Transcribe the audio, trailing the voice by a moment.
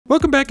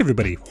Welcome back,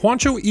 everybody.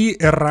 Juancho E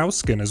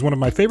Yrausquin is one of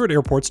my favorite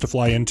airports to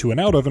fly into and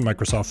out of in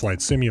Microsoft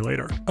Flight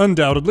Simulator.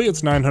 Undoubtedly,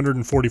 its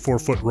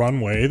 944-foot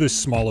runway, the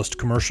smallest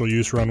commercial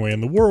use runway in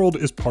the world,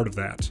 is part of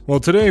that. Well,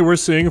 today we're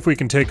seeing if we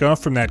can take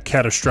off from that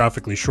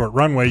catastrophically short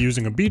runway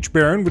using a Beach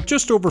Baron with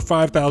just over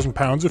 5,000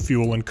 pounds of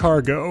fuel and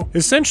cargo.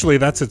 Essentially,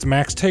 that's its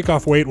max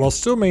takeoff weight while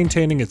still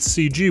maintaining its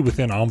CG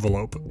within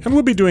envelope. And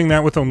we'll be doing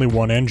that with only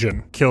one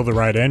engine. Kill the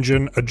right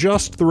engine,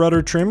 adjust the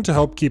rudder trim to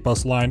help keep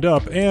us lined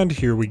up, and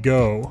here we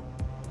go.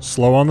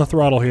 Slow on the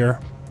throttle here.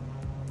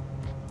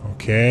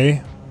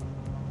 Okay.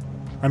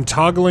 I'm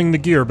toggling the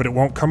gear, but it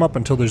won't come up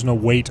until there's no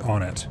weight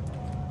on it.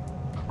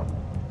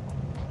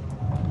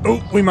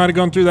 Oh, we might have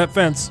gone through that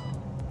fence.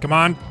 Come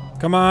on,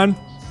 come on.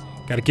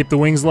 Gotta keep the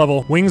wings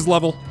level. Wings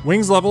level,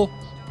 wings level.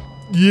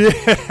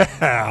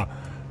 Yeah!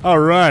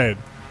 Alright.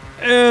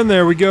 And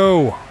there we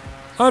go.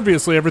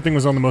 Obviously, everything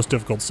was on the most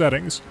difficult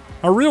settings.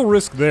 Our real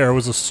risk there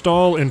was a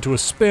stall into a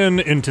spin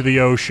into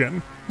the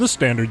ocean. The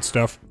standard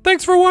stuff.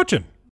 Thanks for watching!